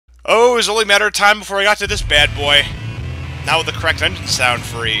knew it was only a matter of time before I got to this bad boy. Now with the correct engine sound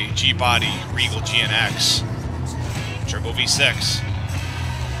for a G-Body Regal GNX. Turbo V6.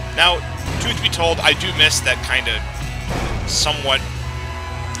 Now, truth be told, I do miss that kind of somewhat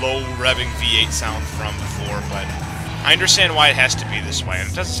low-revving V8 sound from before, but I understand why it has to be this way,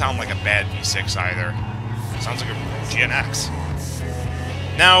 and it doesn't sound like a bad V6 either. It sounds like a GNX.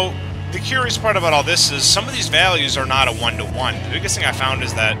 Now, the curious part about all this is some of these values are not a one-to-one. The biggest thing I found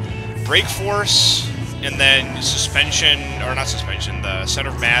is that brake force and then suspension, or not suspension, the center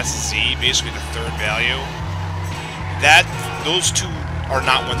of mass Z, basically the third value, those two are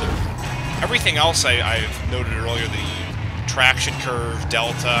not one-to-one. Everything else I've noted earlier, the traction curve,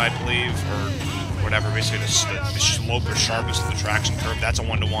 delta, I believe, or whatever, basically the slope or sharpness of the traction curve, that's a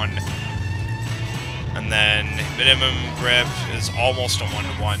one-to-one. And then minimum grip is almost a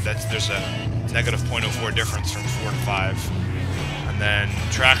one-to-one. There's a negative 0.04 difference from 4 to 5. And then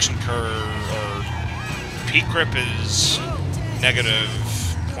traction curve or peak grip is negative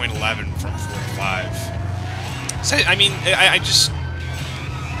 0.11 from 4 to 5. So I mean, I just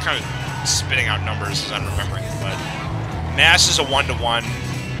kind of spitting out numbers as I'm remembering, but mass is a one-to-one.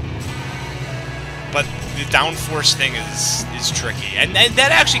 But the downforce thing is tricky, and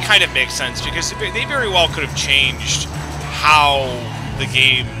that actually kind of makes sense because they very well could have changed how the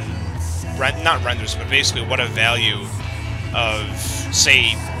game not renders, but basically what a value of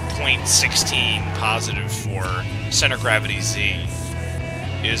say 0.16 positive for center gravity Z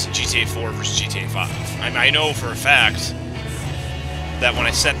is in GTA 4 versus GTA 5. I know for a fact that when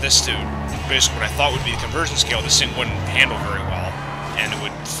I set this to basically what I thought would be the conversion scale, this thing wouldn't handle very well, and it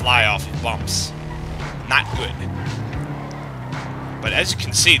would fly off of bumps. Not good. But as you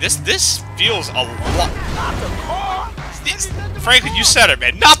can see, this feels a lot. Not the car. Frankly, you said it,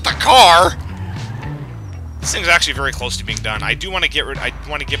 man. Not the car. This thing's actually very close to being done. I do want to get rid. I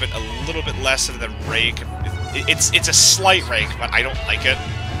want to give it a little bit less of the rake. It's a slight rake, but I don't like it.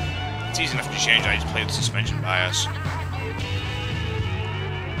 It's easy enough to change. I just play with suspension bias.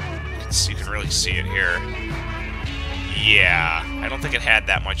 You can really see it here. Yeah, I don't think it had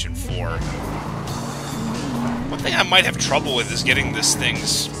that much in 4. One thing I might have trouble with is getting this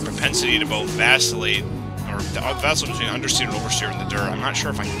thing's propensity to both vacillate, or vacillate between understeer and oversteer in the dirt. I'm not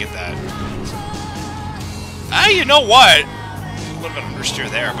sure if I can get that. You know what? A little bit of understeer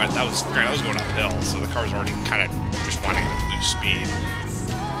there, but that was going uphill, so the car's already kind of just wanting to lose speed.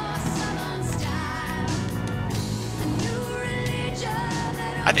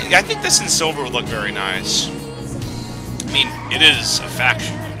 I think this in silver would look very nice. I mean, it is a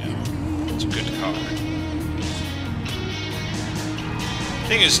faction, you know. It's a good car.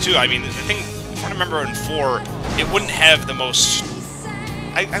 Thing is, too, I mean, the thing, if I remember in 4, it wouldn't have the most,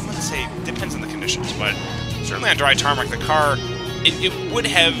 I wouldn't say, it depends on the conditions, but certainly on dry tarmac, the car, it would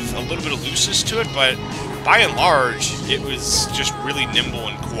have a little bit of looseness to it, but by and large, it was just really nimble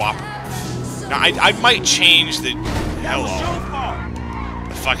and cooperative. Now, I might change the,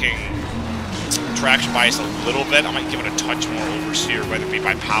 the fucking traction bias a little bit. I might give it a touch more oversteer, whether it be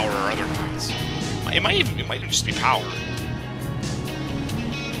by power or otherwise. It might even just be power.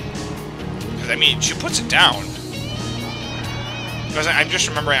 I mean, she puts it down. Because I'm just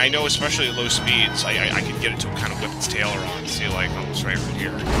remembering, I know especially at low speeds, I could get it to kind of whip its tail around. See, like, almost right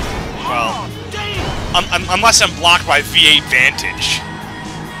here. Well, unless I'm blocked by V8 Vantage.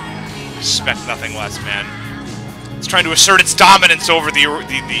 Expect nothing less, man. It's trying to assert its dominance over the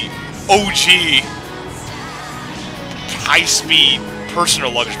OG high-speed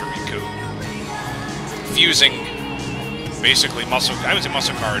personal luxury coupe. Fusing basically muscle, I would say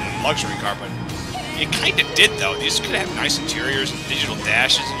muscle car and luxury car, but it kind of did, though. These could have nice interiors and digital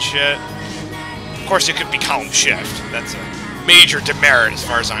dashes and shit. Of course, it could be column shift. That's a major demerit as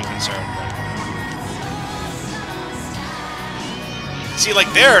far as I'm concerned. See,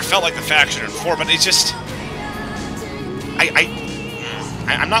 like there, it felt like the faction in 4, but it's just...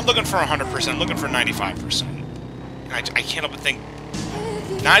 I'm not looking for 100%, I'm looking for 95%. And I can't help but think,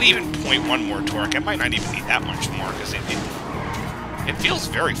 not even 0.1 more torque, it might not even need that much more, because it feels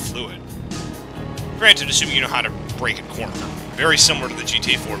very fluid. Granted, assuming you know how to brake and corner. Very similar to the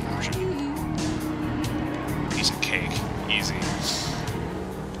GTA 4 version. Piece of cake. Easy.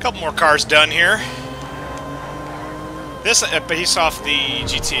 A couple more cars done here. This, based off the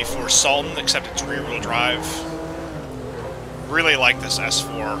GTA 4 Sultan, except it's rear-wheel drive. Really like this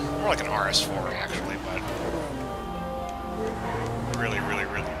S4. More like an RS4, actually, but... Really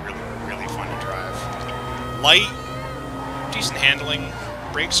fun to drive. Light, decent handling.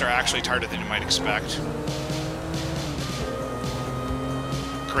 Brakes are actually tighter than you might expect.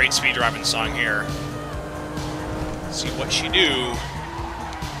 Great speed driving song here. See what she do.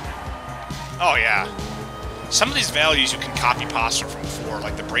 Oh, yeah. Some of these values you can copy pasta from 4,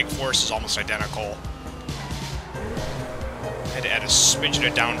 like the brake force is almost identical. I had to add a smidgen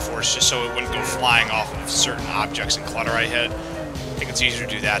of downforce just so it wouldn't go flying off of certain objects and clutter I hit. I think it's easier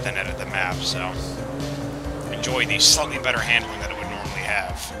to do that than edit the map, so... enjoy the slightly better handling that it would normally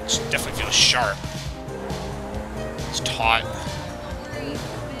have. It definitely feels sharp. It's taut.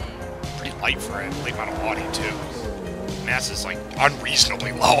 Pretty light for it. Late model body, too. Mass is, like,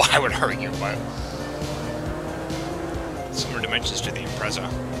 unreasonably low, I would argue, but... similar dimensions to the Impreza.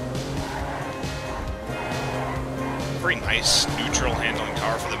 Very nice, neutral handling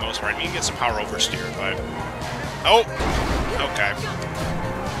car for the most part. I mean, you can get some power oversteer, but... oh! Okay.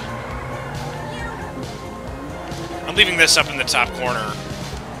 I'm leaving this up in the top corner.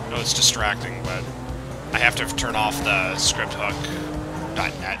 I know it's distracting, but I have to turn off the script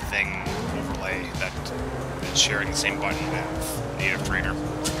hook.net thing overlay that is sharing the same button with Native Trainer.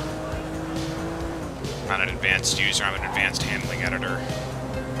 I'm not an advanced user, I'm an advanced handling editor.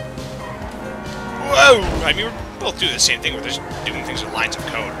 Whoa! I mean, we're both doing the same thing, we're just doing things with lines of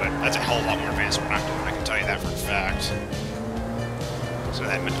code, but that's a hell of a lot more advanced than what I'm doing, I can tell you that for a fact. So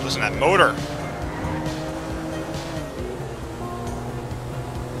that listen to that motor.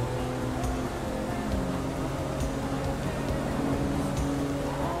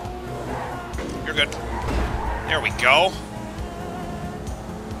 You're good. There we go.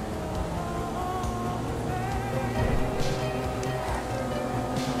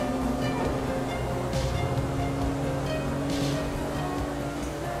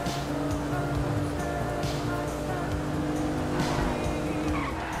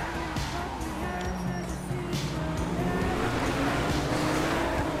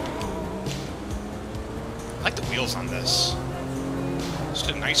 I like the wheels on this. Just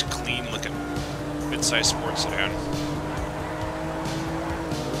a nice, clean-looking mid-sized sports sedan.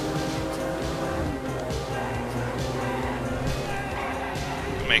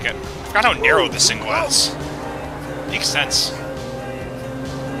 We'll make it. I forgot how narrow this thing was. Makes sense.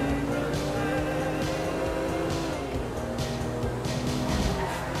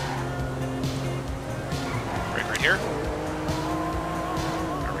 Brake right here.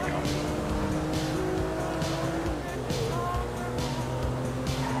 There we go.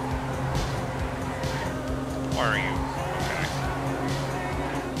 Where are you? Okay.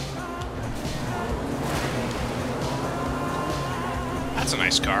 That's a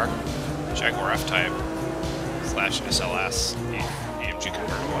nice car. Jaguar F-Type / SLS. AMG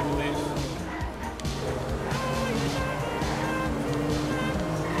convertible, I believe.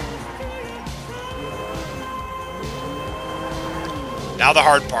 Now the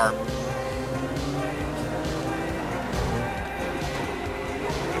hard part.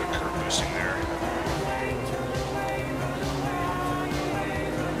 Curve boosting there.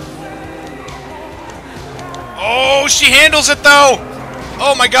 Oh, she handles it though!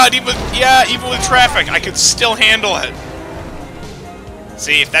 Oh my god, even with traffic, I could still handle it.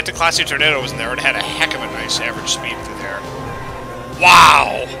 See, if that Declasse Tornado wasn't there, it would have had a heck of a nice average speed through there.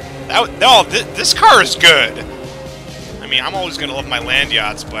 Wow! This car is good. I mean, I'm always gonna love my land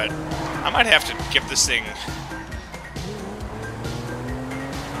yachts, but I might have to give this thing a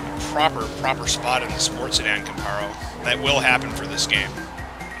proper spot in the sports sedan comparo. That will happen for this game.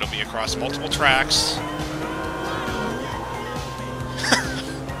 It'll be across multiple tracks.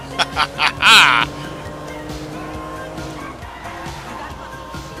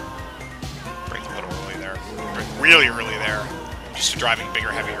 Brake a little early there. Brake really early there. I'm used to driving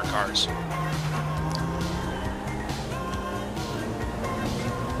bigger, heavier cars.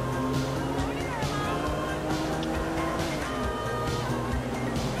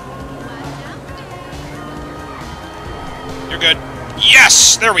 You're good.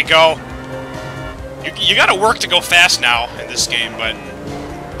 Yes! There we go! You gotta work to go fast now in this game, but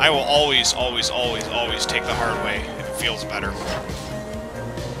I will always take the hard way if it feels better.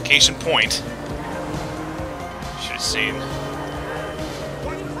 Case in point. Should have seen.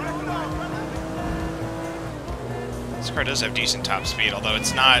 This car does have decent top speed, although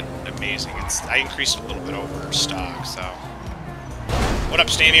it's not amazing. I increased a little bit over stock, so... What up,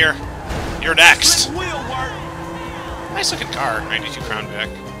 Stanier? You're next! Nice looking car, 92 Crown Vic.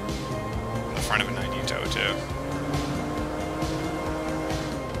 On the front of a 90 toe, too.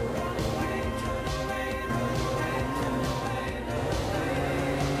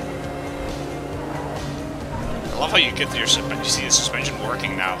 I love how you get your you see the suspension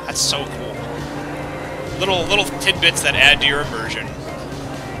working now. That's so cool. Little tidbits that add to your immersion.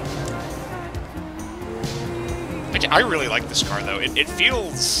 I really like this car though. It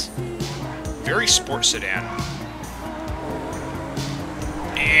feels very sports sedan.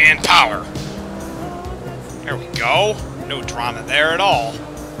 And power. There we go. No drama there at all.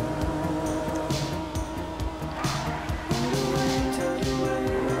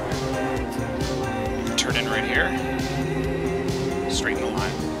 Turn in right here. Straighten the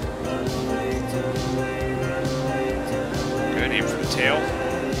line. Good, aim for the tail.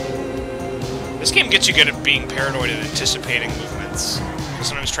 This game gets you good at being paranoid and anticipating movements. Because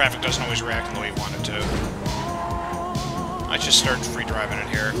sometimes traffic doesn't always react in the way you want it to. I just started free driving it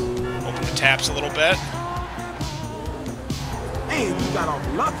here. Open the taps a little bit. Man, you got off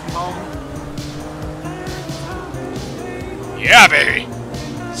lucky, homie. Yeah, baby!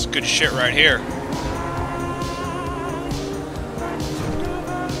 This is good shit right here.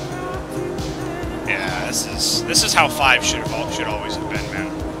 Yeah, this is how 5 should always have been, man.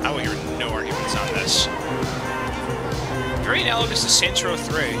 I will hear no arguments on this. Very analogous to Saints Row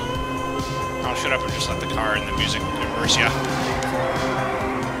 3. I'll shut up and just let the car and the music immerse ya.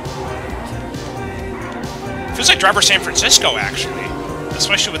 Feels like Driver San Francisco, actually.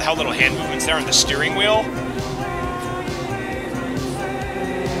 Especially with how little hand movements there on the steering wheel.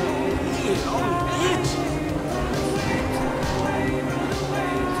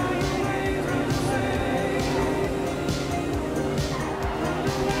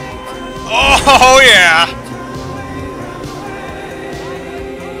 Oh, yeah!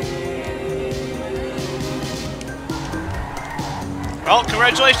 Well,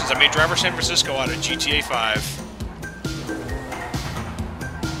 congratulations, I made Driver San Francisco out of GTA 5.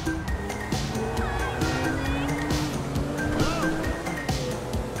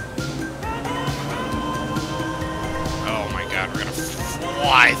 Oh my god, we're gonna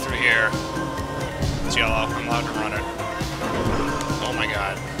fly through here. It's yellow, I'm allowed to run it. Oh my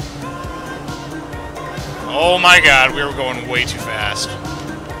god. Oh my god, we were going way too fast.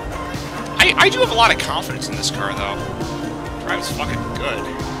 I do have a lot of confidence in this car, though. It drives fucking good.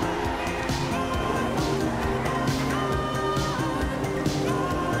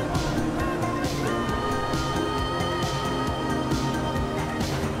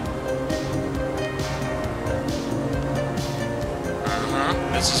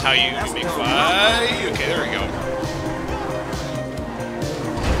 This is how you make 5. Okay, there we go.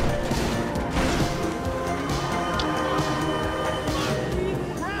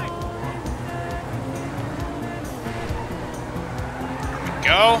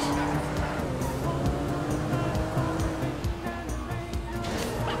 Go.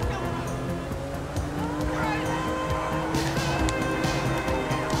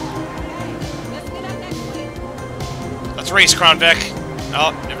 Let's race, Kronbeck.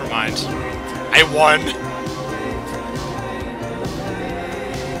 Oh, never mind. I won.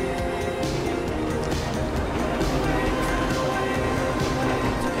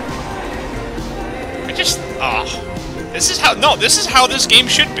 This is how this game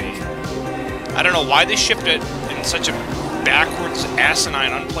should be. I don't know why they shipped it in such a backwards,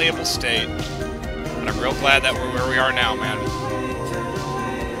 asinine, unplayable state. But I'm real glad that we're where we are now, man.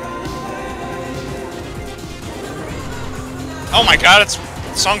 Oh my god, it's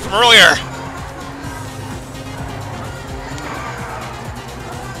the song from earlier!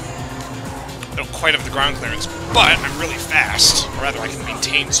 I don't quite have the ground clearance, but I'm really fast. Or rather, I can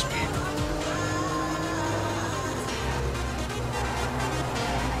maintain speed.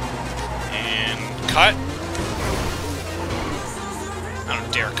 Cut. I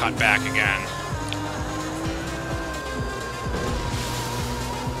don't dare cut back again.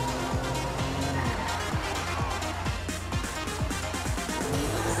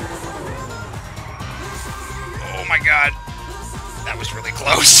 Oh my god. That was really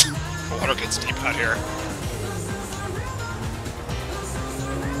close. The water gets deep out here.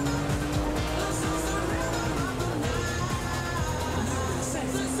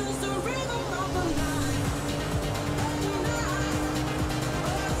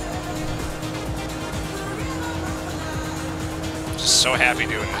 So happy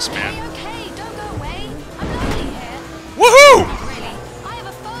doing this, man. Okay, don't go away. I'm lonely here. Woohoo! Really, I have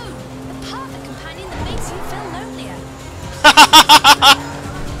a phone. The perfect companion that makes you feel lonelier.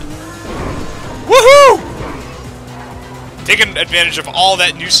 Woohoo! Taking advantage of all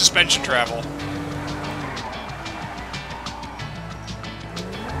that new suspension travel.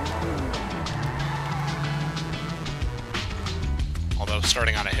 Although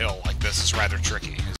starting on a hill like this is rather tricky.